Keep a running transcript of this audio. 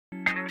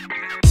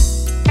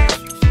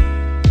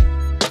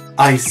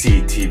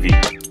ICtV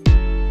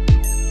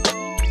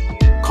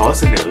ขอเ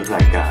สนอร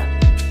ายการ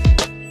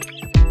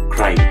ใค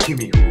รที่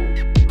มีหู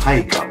ให้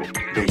เขา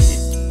ได้ยิ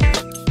น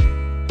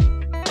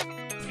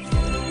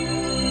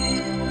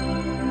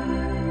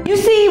You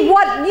see,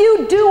 what you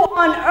do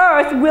on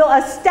earth will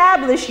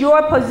establish your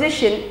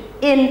position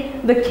in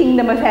the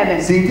kingdom of heaven.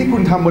 สิ่งที่คุ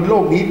ณทำบนโล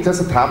กนี้จะ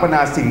สถาปนา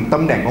สิ่งต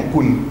ำแหน่งของ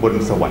คุณบน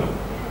สวรรค์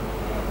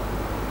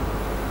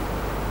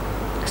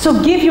So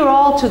give your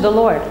all to the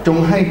Lord. จง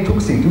ให้ทุก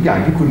สิ่งทุกอย่าง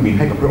ที่คุณมีใ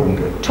ห้กับพระองค์เ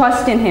ถิด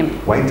Trust in Him.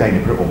 ไว้ใจใน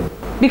พระองค์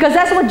Because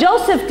that's what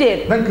Joseph did.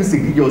 นั่นคือสิ่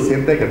งที่โยเซฟ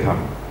ได้กระท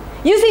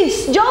ำ You see,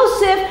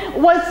 Joseph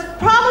was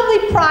probably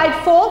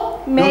prideful,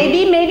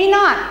 maybe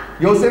not.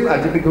 โยเซฟอา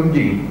จจะเป็นคนห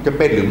ยิ่งจะเ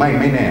ป็นหรือไม่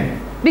แน่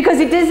Because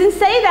it doesn't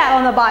say that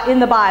in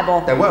the Bible.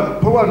 แต่ว่า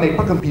เพราะว่าในพ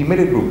ระคัมภีร์ไม่ไ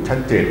ด้ระบุชัด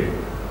เจน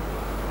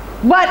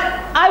But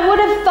I would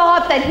have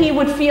thought that he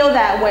would feel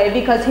that way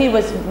because he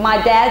was my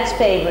dad's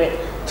favorite.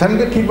 ฉัน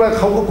ก็คิดว่าเ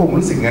ขาก็คง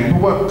รู้สึกงั้นเพรา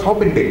ะว่าเขา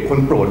เป็นเด็กคน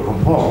โปรดของ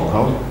พ่อของเข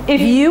า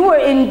If you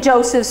were in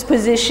Joseph's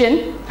position,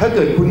 ถ้าเ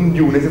กิดคุณอ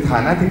ยู่ในสถา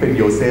นะที่เป็น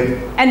โยเซฟ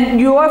and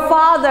your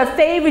father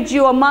favored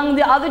you among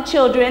the other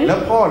children, และ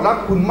พ่อรัก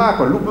คุณมาก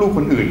กว่าลูกๆค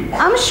นอื่น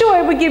I'm sure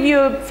it would give you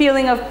a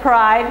feeling of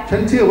pride. ฉั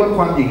นเชื่อว่าค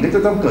วามหยิ่งก็จะ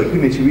ต้องเกิดขึ้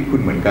นในชีวิตคุ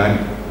ณเหมือนกัน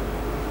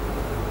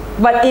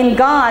But in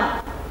God,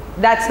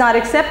 that's not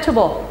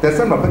acceptable. แต่ส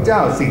ำหรับพระเจ้า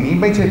สิ่งนี้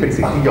ไม่ใช่เป็น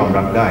สิ่งที่ยอม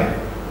รับได้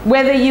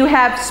Whether you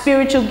have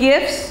spiritual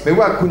gifts, ไม่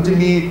ว่าคุณจะ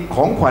มีข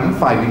องขวัญ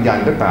ฝ่ายวิญญาณ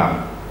ก็ตาม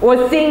or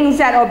things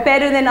that are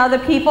better than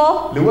other people,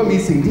 หรือว่ามี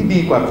สิ่งที่ดี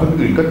กว่าคน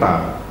อื่นก็ตาม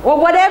or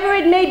whatever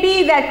it may be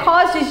that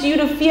causes you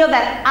to feel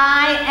that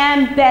I am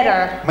better.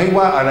 ไม่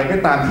ว่าอะไรก็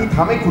ตามที่ท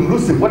ำให้คุณ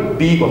รู้สึกว่า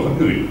ดีกว่าคน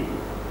อื่น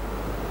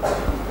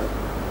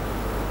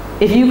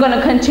If you're going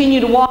to continue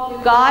to walk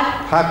with God,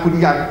 ถ้าคุณ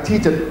อยากที่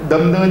จะด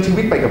ำเนินชี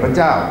วิตไปกับพระเ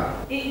จ้า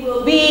it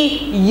will be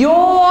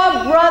your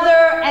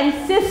brother and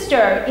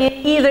sister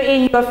either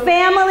in your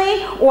family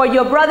or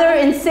your brother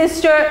and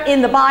sister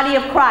in the body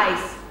of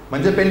Christ. มั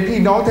นจะเป็นพี่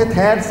น้องแ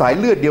ท้ๆสาย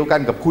เลือดเดียวกั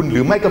นกับคุณหรื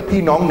อไม่ก็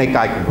พี่น้องในก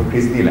ายของพระค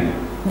ริสต์นี่แหละ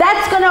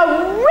That's going to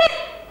rip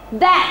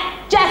that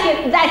jacket,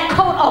 that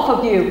coat off of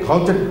you. เขา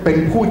จะเป็น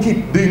ผู้ที่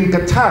ดึงกร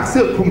ะชากเ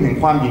สื้อคลุมแห่ง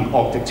ความหยิ่งอ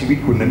อกจากชีวิต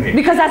คุณนั่นเอง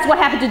Because that's what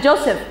happened to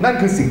Joseph. นั่น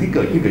คือสิ่งที่เ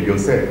กิดขึ้นกับโย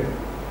เซฟ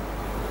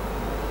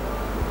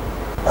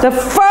The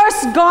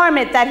first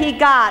garment that he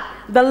got,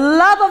 the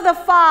love of the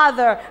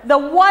Father, the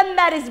one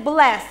that is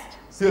blessed.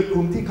 เสื้อค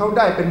ลุมที่เขาไ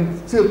ด้เป็น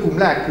เสื้อคลุม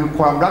แรกคือค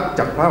วามรัก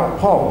จาก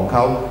พ่อของเข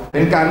าเป็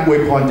นการอวย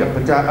พรจากพ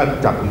ระเจ้า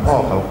จากคุณพ่อ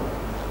เขา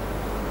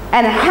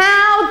And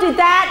how did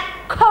that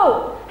coat,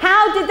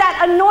 how did that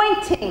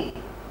anointing,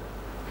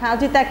 how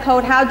did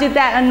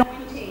that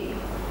anointing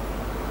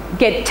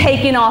get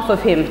taken off of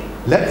him?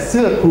 และเ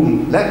สื้อคลุม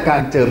และกา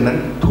รเจิมนั้น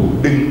ถูก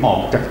ดึงออ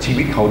กจากชี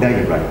วิตเขาได้อ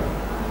ย่างไร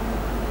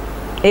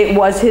It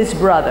was his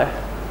brother.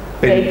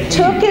 They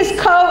took his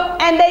coat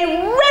and they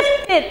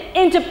ripped it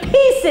into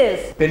pieces.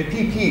 เป็น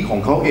พี่ๆของ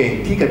เขาเอง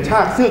ที่กระชา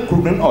กเสื้อคลุ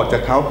มนั้นออกจา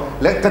กเขา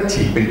และกระ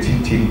ฉีกเป็น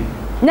ชิ้น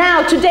Now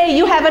today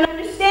you have an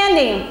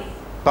understanding.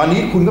 ๆตอน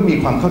นี้คุณก็มี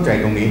ความเข้าใจ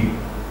ตรงนี้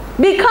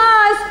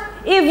Because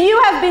if you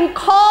have been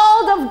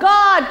called of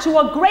God to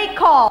a great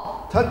call,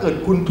 ถ้าเกิด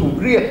คุณถูก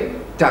เรียก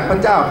จากพระ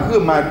เจ้าเพื่อ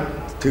มา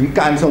ถึง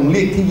การทรงเ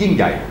รียกที่ยิ่ง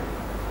ใหญ่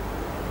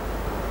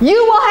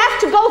you will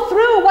have to go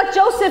through what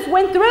Joseph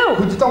went through.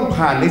 คุณจะต้อง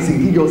ผ่านในสิ่ง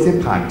ที่โยเซฟ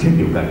ผ่านเช่นเ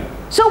ดียวกัน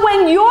So when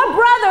your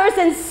brothers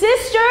and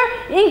sister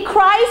in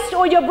Christ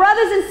or your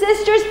brothers and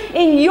sisters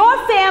in your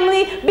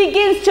family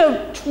begins to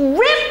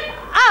rip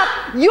up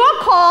your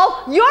call,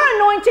 your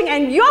anointing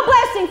and your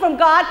blessing from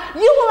God,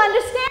 you will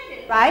understand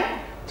it, right?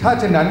 ถ้า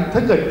ฉะนั้นถ้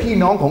าเกิดพี่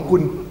น้องของคุ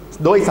ณ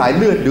โดยสาย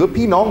เลือดหรือ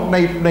พี่น้อง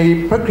ใน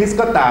พระคริสต์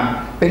ก็ตาม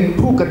เป็น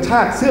ผู้กระช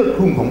ากเสื้อค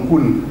ลุมของคุ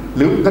ณห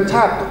รือกระช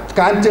าก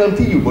การเจิม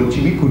ที่อยู่บน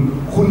ชีวิต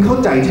คุณเข้า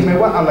ใจใช่ไหม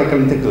ว่าอะไรก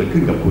ำลังจะเกิด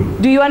ขึ้นกับคุณ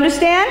Do you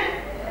understand?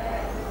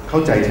 เข้า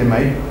ใจใช่ไหม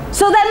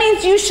So that means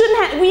you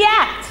shouldn't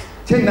react.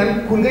 เช่นนั้น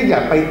คุณก็อย่า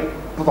ไป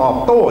ตอบ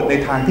โต้ใน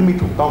ทางที่ไม่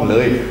ถูกต้องเล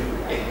ย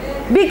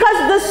Because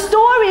the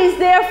story is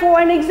there for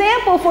an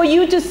example for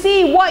you to see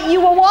what you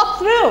will walk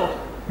through.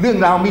 เรื่อง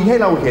ราวมีให้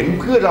เราเห็น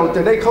เพื่อเราจ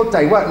ะได้เข้าใจ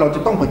ว่าเราจะ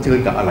ต้องเผชิญ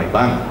กับอะไร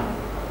บ้าง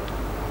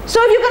So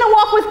if you're going to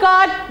walk with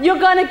God, you're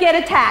going to get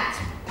attacked.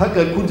 ถ้าเ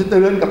กิดคุณจะเ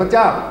ดินกับพระเ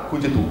จ้าคุณ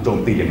จะถูกโจม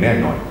ตีอย่างแน่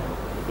นอน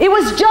It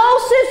was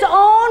Joseph's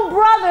own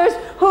brothers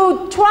who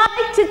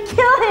tried to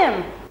kill him.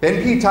 เป็น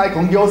พี่ชายข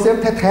องโยเซฟ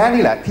แท้ๆ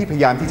นี่แหละที่พย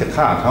ายามที่จะ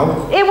ฆ่าเขา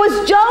It was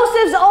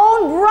Joseph's own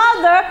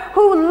brother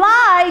who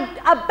lied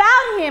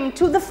about him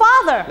to the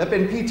father. และเป็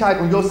นพี่ชายข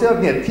องโยเซฟ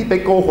เนี่ยที่ไป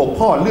โกหก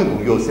พ่อเรื่องขอ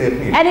งโยเซฟ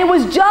นี่ And it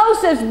was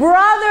Joseph's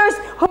brothers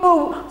who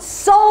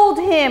sold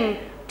him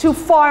to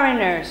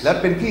foreigners. และ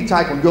เป็นพี่ชา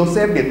ยของโยเซ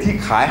ฟเนี่ยที่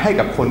ขายให้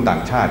กับคนต่า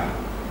งชาติ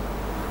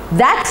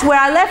That's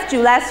where I left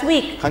you last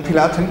week. ครั้งที่แ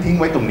ล้วฉันทิ้ง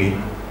ไว้ตรงนี้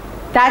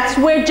That's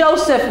where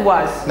Joseph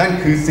was. นั่น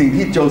คือสิ่ง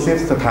ที่โจเซฟ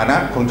สถานะ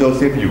ของโจเ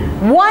ซฟอยู่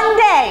One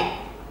day,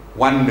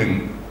 วันหนึ่ง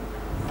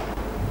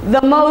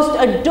the most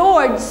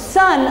adored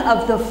son of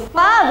the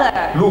father,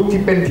 ลูก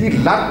ที่เป็นที่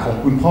รักของ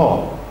คุณพ่อ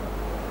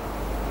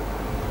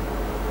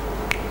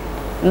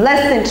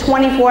less than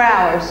 24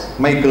 hours,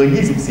 ไม่เกิน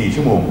 24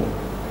 ชั่วโมง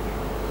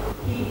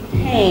he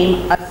became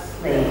a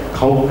slave. เ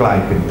ขากลาย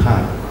เป็นทา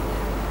ส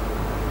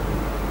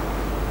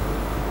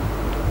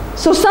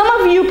So some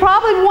of you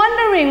probably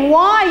wondering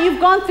why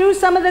you've gone through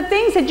some of the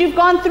things that you've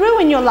gone through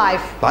in your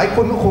life. หลายค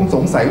นก็คงส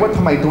งสัยว่าท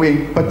ำไมตัวเอง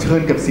เผชิ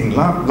ญกับสิ่ง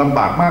ลำบ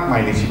ากมากมา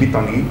ยในชีวิตต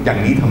อนนี้อย่าง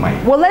นี้ทำไม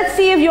Well, let's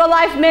see if your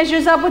life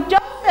measures up with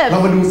Joseph. เรา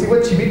มาดูซิว่า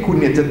ชีวิตคุณ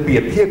เนี่ยจะเปรี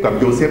ยบเทียบกับ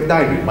โยเซฟได้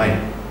หรือไม่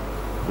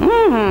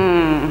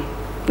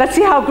Let's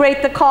see how great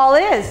the call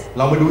is. เ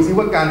รามาดูซิ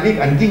ว่าการเรียก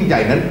อันยิ่งใหญ่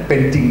นั้นเป็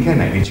นจริงแค่ไ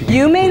หนในชีวิต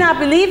You may not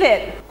believe it,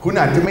 คุณ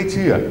อาจจะไม่เ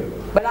ชื่อ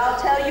but I'll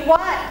tell you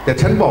what. แต่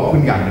ฉันบอกคุ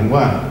ณอย่างหนึ่ง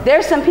ว่า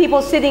There's some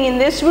people sitting in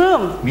this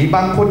room มีบ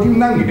างคนที่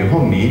นั่งอยู่ในห้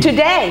องนี้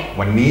today,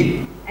 วันนี้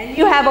and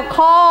you have a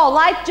call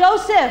like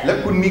Joseph. และ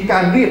คุณมีกา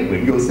รเรียกเหมือ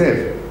นโยเซฟ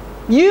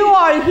You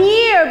are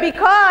here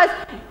because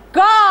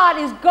God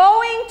is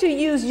going to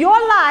use your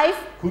life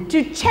to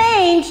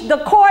change the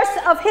course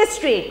of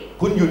history.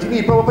 คุณอยู่ที่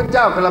นี่เพราะว่าพระเ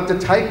จ้ากำลังจะ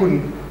ใช้คุณ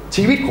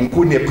ชีวิตของ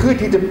คุณเนี่ยเพื่อ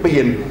ที่จะเปลี่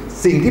ยน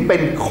สิ่งที่เป็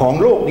นของ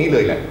โลกนี้เล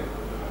ยแหละ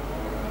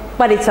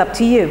But it's up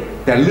to you.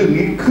 แต่เรื่อง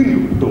นี้ขึ้นอ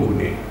ยู่กับตัวคุณ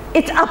เอง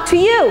It's up to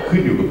you ขึ้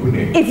นอยู่กับคุณเ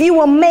อง if you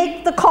will make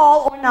the call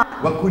or not.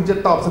 ว่าคุณจะ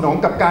ตอบสนอง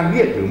กับการเ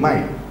รียกหรือไม่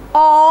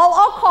All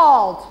are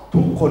called.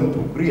 ทุกคน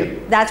ถูกเรียก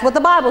That's what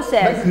the Bible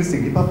นั่น says. คือสิ่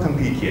งที่พระคัม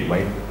ภีร์เขียนไว้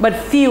But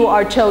few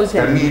are แต่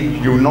chosen. มี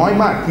อยู่น้อย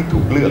มากที่ถู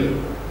กเลือก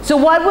So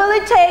what will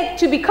it take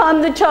to become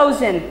the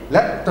chosen? แล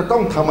ะจะต้อ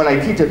งทำอะไร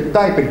ที่จะไ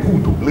ด้เป็นผู้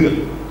ถูกเลือก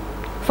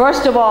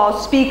First of all,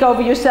 speak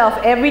over yourself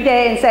every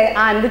day and say,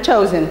 I'm the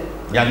chosen.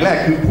 อย่างแรก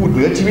คือพูดเห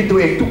นือชีวิตตัว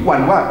เองทุกวั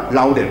นว่าเ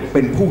ราเด็เ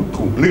ป็นผู้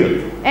ถูกเลือก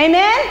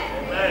Amen?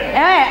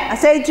 Amen.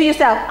 Say to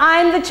yourself,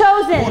 I'm the พูด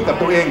chosen. กับ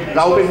ตัวเองเ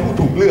ราเป็นผู้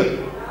ถูกเลือก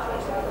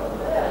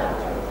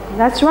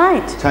That's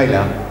right. ใช่แ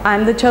ล้ว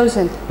I'm the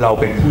chosen. เรา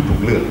เป็นผู้ถู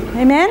กเลือก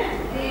Amen?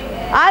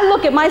 I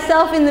look at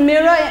myself in the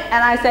mirror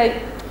and I say,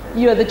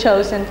 you're the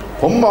chosen.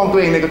 ผมมองตัว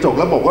เองในกระจก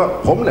แล้วบอกว่า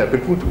ผมแหละเป็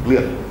นผู้ถูกเลื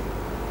อก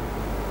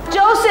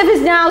Joseph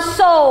is now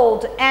sold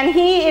and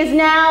he is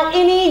now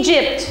in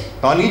Egypt.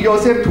 ตอนนี้โย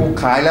เซฟถูก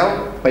ขายแล้ว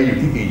ไปอยู่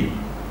ที่อียิปต์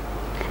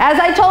As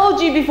I told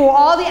you before,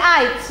 all the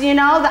ites, you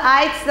know,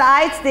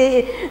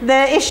 the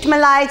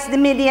Ishmaelites,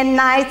 the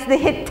Midianites, the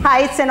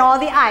Hittites, and all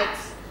the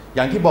ites. อ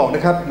ย่างที่บอกน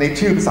ะครับใน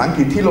ชื่อภาษาอังก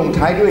ฤษที่ลง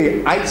ท้ายด้วย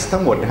ICE ทั้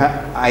งหมดนะฮะ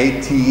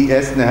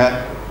ITS นะฮะ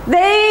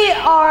They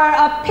are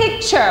a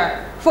picture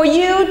for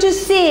you to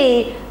see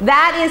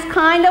that is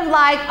kind of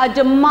like a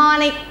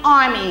demonic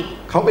army.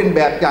 เขาเป็นแ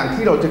บบอย่าง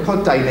ที่เราจะเข้า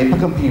ใจในพระ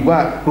คัมภีร์ว่า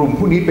กลุ่ม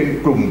ผู้นี้เป็น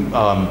กลุ่ม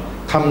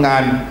ทำงา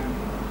น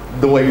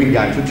โดยวิญญ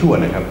าณชั่ว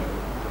ๆนะครับ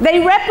They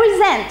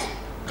represent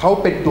เขา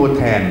เป็นตัวแ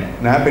ทน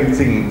นะฮะเป็น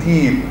สิ่ง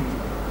ที่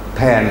แ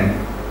ทน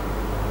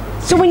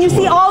So when you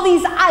see all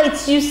these ites,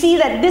 you see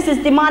that this is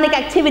demonic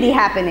activity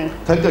happening.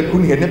 ถ้าเกิดคุ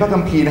ณเห็นในพระคั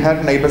มภีร์นะฮะ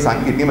ในภาษาอั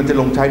งกฤษนี่มันจะ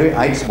ลงท้ายด้วย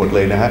ICE หมดเล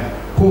ยนะฮะ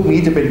พวกนี้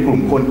จะเป็นกลุ่ม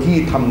คนที่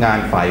ทำงาน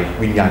ฝ่าย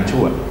วิญญาณ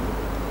ชั่ว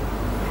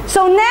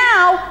So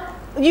now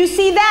you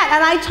see that,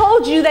 and I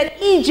told you that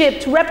Egypt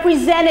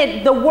represented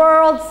the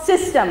world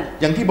system.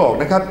 อย่างที่บอก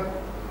นะครับ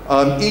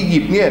อียิ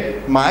ปต์เนี่ย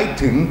หมาย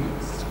ถึง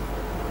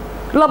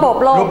ระบบ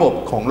โลก ระบบ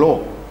ของโลก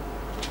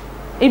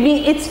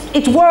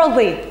It's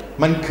worldly.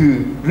 มันคือ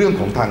เรื่อง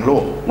ของทางโล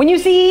ก When you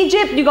see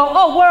Egypt, you go,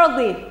 oh,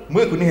 worldly. เ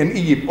มื่อคุณเห็น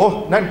อียิปต์โอ้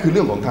นั่นคือเ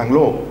รื่องของทางโล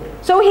ก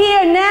So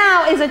here now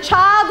is a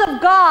child of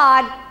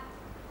God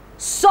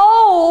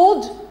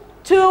sold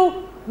to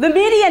the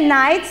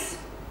Midianites.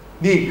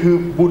 นี่คือ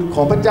บุตรข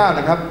องพระเจ้า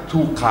นะครับ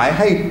ถูกขายใ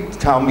ห้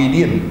ชาวมีเ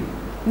ดียน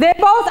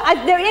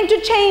They're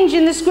interchanged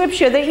in the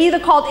scripture. They're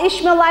either called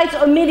Ishmaelites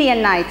or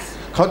Midianites.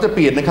 เขาจะเป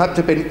ลี่ยนนะครับจ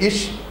ะเป็น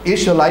อิ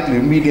ชไลท์หรื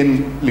อมีเ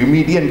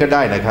ดียนก็ไ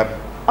ด้นะครับ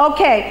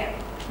Okay,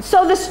 so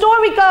the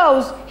story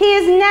goes, he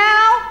is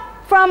now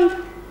from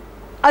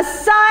a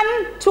son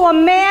to a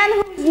man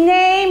whose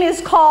name is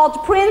called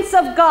Prince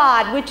of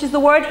God, which is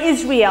the word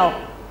Israel.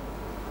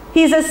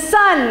 He's a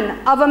son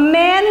of a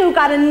man who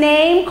got a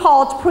name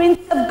called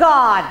Prince of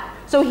God.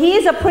 So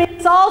he's a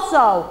prince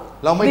also.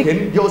 เราไม่เห็น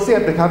โยเซ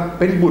ฟนะครับ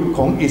เป็นบุตรข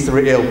องอิสร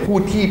าเอลผู้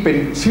ที่เป็น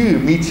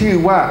มีชื่อ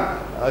ว่า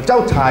เจ้า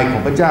ชายขอ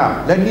งพระเจ้า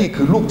และนี่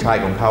คือลูกชาย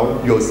ของเขา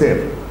โยเซฟ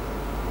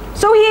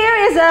So here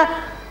is a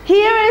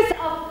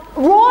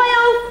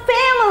royal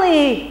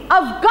family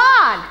of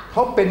God. เข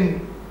าเป็น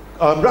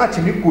ราช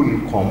นิกุล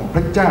ของพ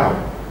ระเจ้า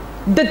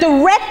The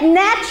direct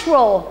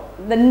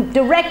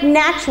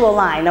natural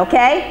line,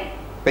 okay?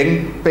 เ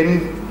ป็น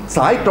ส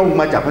ายตรง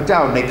มาจากพระเจ้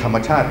าในธรรม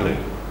ชาติเลย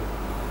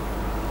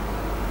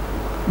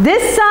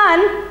This son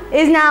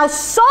is now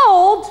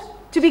sold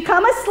to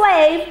become a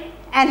slave,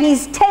 and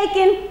he's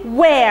taken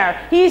where?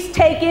 He's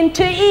taken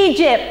to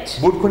Egypt.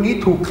 บุตรคนนี้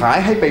ถูกขาย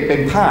ให้ไปเป็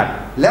นทาส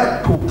และ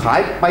ถูกขาย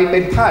ไปเป็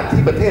นทาส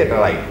ที่ประเทศอะ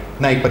ไร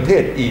ในประเท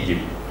ศอียิป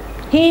ต์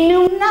He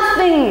knew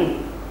nothing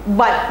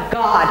but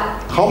God.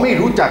 เขาไม่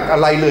รู้จักอะ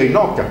ไรเลยน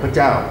อกจากพระเ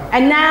จ้า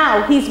And now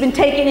he's been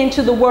taken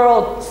into the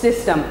world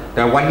system. แ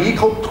ต่วันนี้เ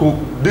ขาถูก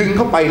ดึงเ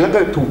ข้าไปแล้วก็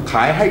ถูกข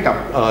ายให้กับ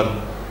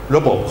ร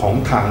ะบบของ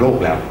ทางโลก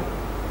แล้ว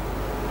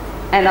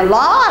And a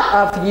lot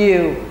of you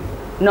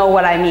know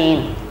what I mean.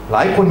 หล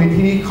ายคนใน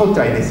ที่นี้เข้าใจ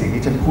ในสิ่ง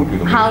ที่ฉันพูดอยู่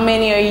ตรงนี้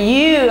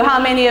How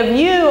many of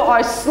you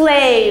are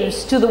slaves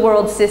to the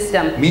world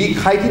system? มี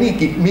ใครที่นี่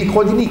มีค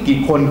นที่นี่กี่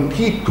คน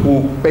ที่ถู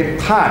กเป็น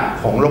ทาส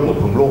ของระบบ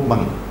ของโลกบ้า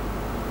ง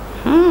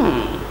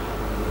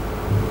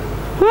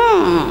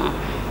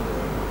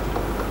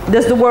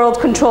Does the world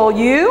control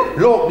you?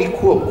 โลกนี้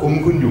ควบคุม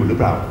คุณอยู่หรือ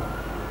เปล่า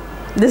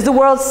Does the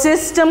world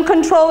system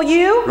control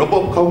you? ระบ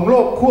บของโล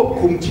กควบ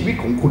คุมชีวิต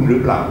ของคุณหรื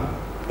อเปล่า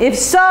If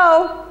so,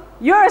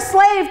 you're a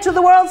slave to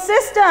the world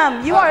system.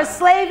 You are a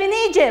slave in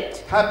Egypt.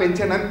 ถ้าเป็นเ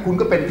ช่นนั้นคุณ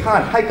ก็เป็นทา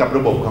สให้กับร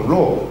ะบบของโล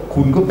ก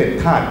คุณก็เป็น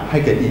ทาสให้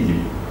แก่อียิป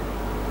ต์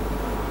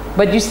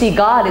But you see,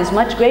 God is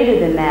much greater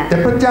than แต่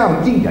that. พระเจ้า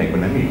ยิ่งใหญ่กว่า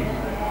นั้นอีก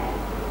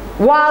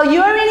While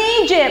you're in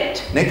Egypt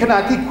ในขณะ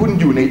ที่คุณ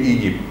อยู่ในอี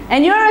ยิปต์ and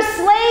you're a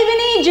slave in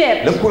แล้ว Egypt,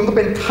 คุณก็เ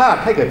ป็นทาส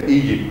ให้กับอี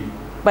ยิปต์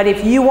but if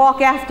you walk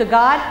after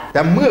God, แ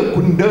ต่เมื่อ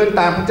คุณเดิน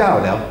ตามพระเจ้า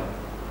แล้ว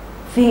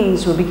things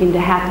will begin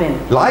to happen.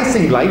 หลาย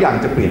สิ่งหลายอย่าง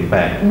จะเปลี่ยนแปล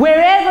ง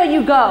Wherever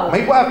you go, ไ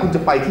ม่ว่าคุณจ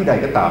ะไปที่ใด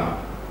ก็ตาม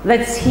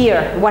let's hear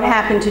what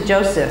happened to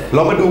Joseph. เร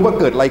ามาดูว่า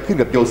เกิดอะไรขึ้น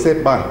กับโยเซฟ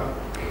บ้าง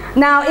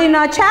Now, in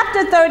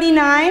chapter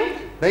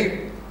 39, ใน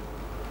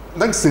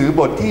หนังสือ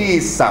บทที่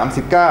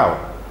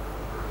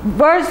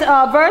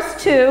verse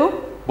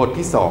 2, บท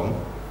ที่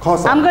2ข้อ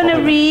 2 I'm going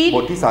to read บ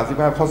ทที่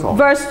35ข้อ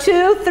verse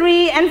 2,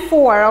 3, and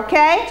 4,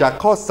 okay? 2จาก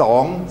ข้อ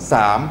2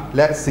 3แ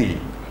ละ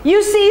4 You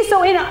see, so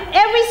in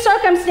every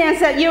circumstance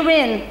that you're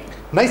in,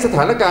 ในสถ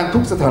านการณ์ทุ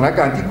กสถานก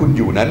ารณ์ที่คุณอ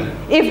ยู่นั้น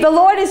if the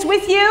Lord is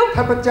with you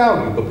ถ้าพระเจ้า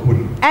อยู่กับคุณ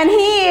and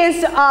He is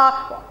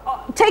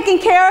taking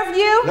care of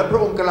you, และพร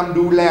ะองค์กำลัง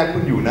ดูแลคุ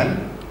ณอยู่นั้น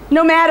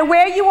no matter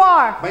where you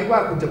are, ไม่ว่า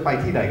คุณจะไป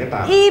ที่ใดก็ตา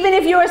ม even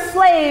if you're a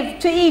slave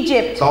to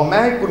Egypt, ต่อแม้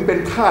ให้คุณเป็น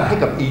ทาสให้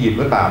กับอียิปต์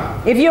ก็ตาม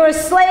if you're a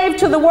slave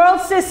to the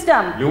world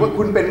system, หรือว่า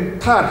คุณเป็น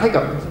ทาสให้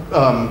กับ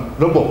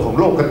ระบบของ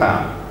โลกก็ตา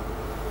ม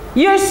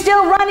you're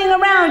still running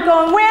around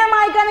going, where am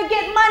I going to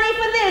get money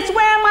for this?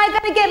 Where am I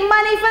going to get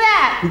money for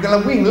that? คุณกำลั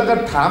งวิ่งแล้วก็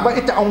ถามว่า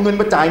จะเอาเงิน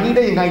มาจ่ายนี่ไ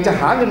ด้ยังไงจะ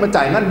หาเงินมา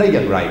จ่ายนั่นได้อ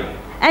ย่างไร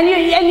And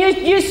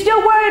you're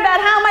still worried about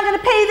how am I going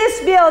to pay this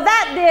bill,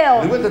 that ห bill?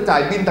 รือว่าจะจ่า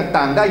ยบิล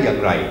ต่างๆได้อย่าง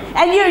ไร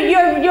And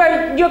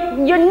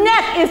your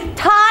neck is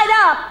tied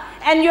up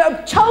and you're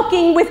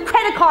choking with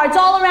credit cards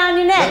all around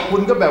your และ neck. คุ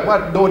ณก็แบบว่า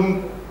โด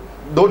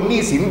นห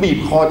นี้สินบีบ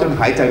คอจน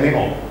หายใจไม่อ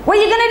อก What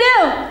are you going to do?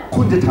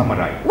 คุณจะทำอะ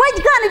ไร What are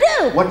you going to do?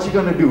 What you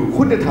gonna do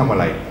คุณจะทำอะ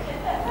ไร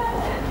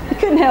I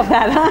couldn't help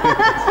that, huh?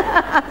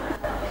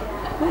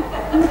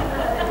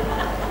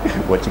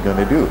 What you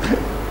gonna do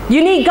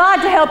You need God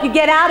to help you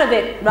get out of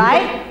it,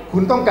 right? คุ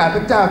ณต้องการพ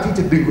ระเจ้าที่จ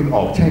ะดึงคุณอ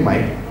อกใช่ไหม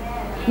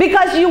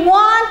Because you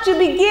want to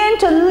begin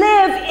to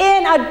live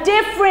in a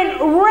different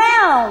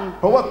realm.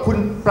 เพราะว่าคุณ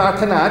ปราร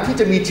ถนาที่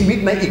จะมีชีวิต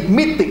ในอีก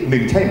มิติหนึ่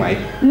งใช่ไหม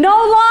No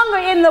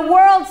longer in the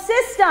world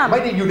system, ไ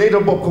ม่ได้อยู่ในร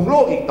ะบบของโล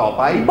กอีกต่อไ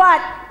ป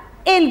but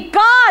in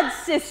God's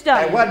แต่ system.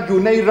 ว่าอยู่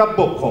ในระ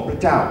บบของพระ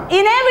เจ้า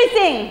In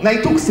everything. ใน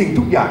ทุกสิ่ง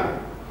ทุกอย่าง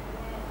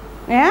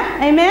Yeah?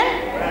 Amen?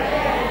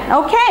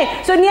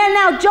 Okay, so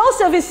now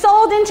Joseph is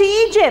sold into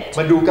Egypt.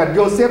 มาดูกันโย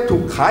เซฟถู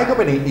กขายเข้าไ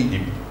ปในอียิ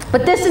ปต์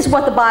But this is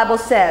what the Bible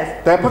says.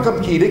 แต่พระคัม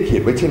ภีร์ได้เขีย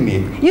นไว้เช่นนี้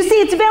You see,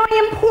 it's very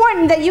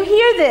important that you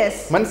hear this.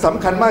 มันส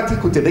ำคัญมากที่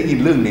คุณจะได้ยิน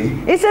เรื่องนี้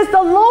It says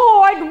the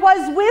Lord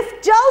was with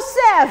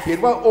Joseph เขียน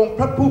ว่าองค์พ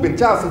ระผู้เป็น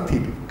เจ้าสถิ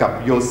ตกับ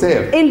โยเซฟ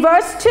in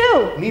verse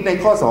 2. นี่ใน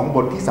ข้อ 2 บ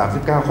ทที่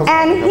 39 ข้อ 2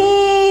 And he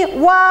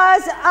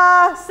was a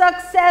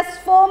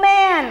successful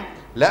man.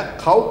 และ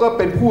เขาก็เ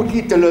ป็นผู้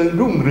ที่เจริญ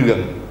รุ่งเรือง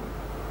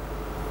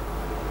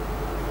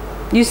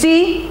You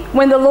see,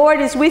 when the Lord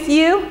is with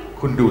you,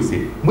 คุณดูสิ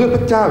เมื่อพร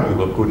ะเจ้าอยู่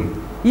กับคุณ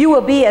you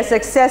will be a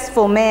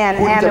successful man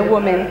คุณ and จะ a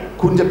woman.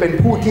 คุณจะเป็น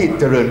ผู้ที่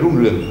เจริญรุ่ง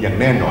เรืองอย่าง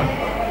แน่นอน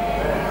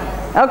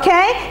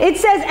Okay? It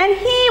says, and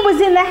he was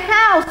in the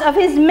house of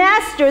his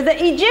master, the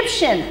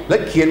Egyptian. และ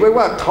เขียนไว้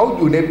ว่าเขาอ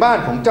ยู่ในบ้าน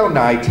ของเจ้า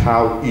นายชา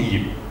วอียิ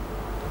ปต์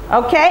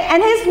Okay? And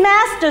his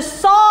master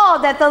saw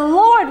that the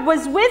Lord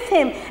was with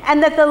him and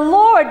that the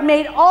Lord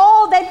made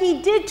all that he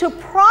did to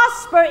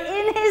prosper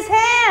in his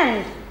hand.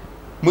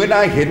 เมื่อน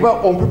ายเห็นว่า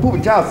องค์พระผู้เป็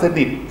นเจ้าส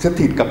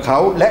ถิตกับเขา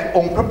และอ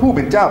งค์พระผู้เ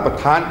ป็นเจ้าประ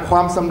ทานคว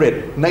ามสำเร็จ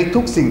ใน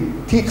ทุกสิ่ง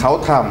ที่เขา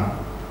ทำ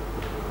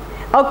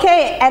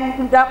Okay, and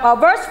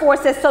verse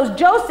 4 says, so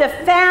Joseph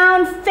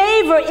found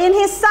favor in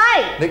his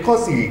sight. ในข้อ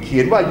 4 เขี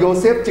ยนว่าโย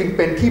เซฟจึงเ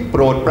ป็นที่โป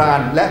รดปราน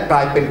และกล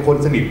ายเป็นคน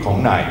สนิทของ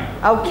นาย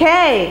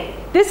Okay,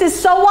 this is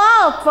so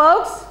wild,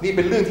 folks. นี่เ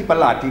ป็นเรื่องที่ประ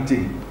หลาดจริ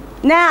ง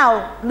Now,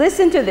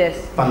 listen to this.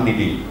 ๆ ฟัง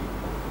ดี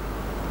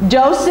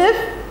Joseph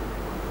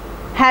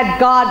had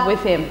God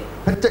with him.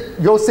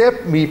 โยเซฟ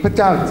มีพระเ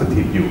จ้าส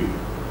ถิตอยู่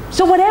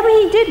So whatever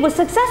he did was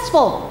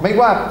successful. ไม่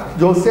ว่า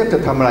โยเซฟจะ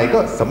ทำอะไรก็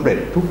สำเร็จ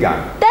ทุกอย่าง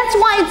That's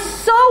why it's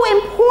so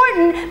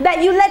important that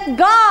you let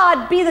God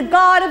be the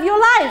God of your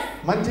life.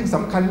 มันจึงส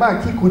ำคัญมาก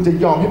ที่คุณจะ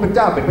ยอมให้พระเ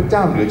จ้าเป็นพระเจ้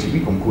าเหนือชีวิ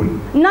ตของคุณ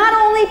Not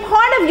only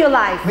part of your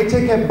life. ไม่ใช่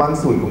แค่บาง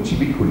ส่วนของชี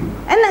วิตคุณ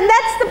And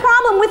that's the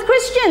problem with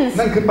Christians.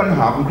 นั่นคือปัญห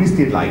าของคริสเ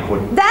ตียนหลายคน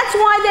That's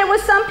why there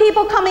were some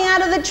people coming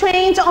out of the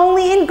trains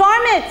only in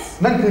garments.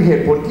 นั่นคือเห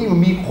ตุผลที่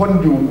มีคน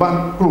อยู่บาง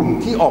กลุ่ม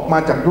ที่ออกมา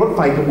จากรถไฟ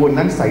ขบวน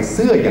นั้นใส่เ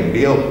สื้ออย่างเ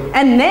ดียว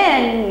And then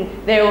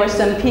there were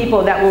some people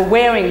that were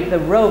wearing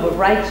the robe of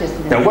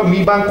righteousness. แต่ว่ามี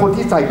บางคน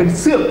ที่ใส่เป็น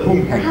เสื้อคลุม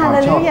แห่งความ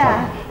ชอบธรรม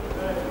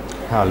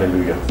Hallelujah. ฮาเล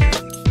ลูยา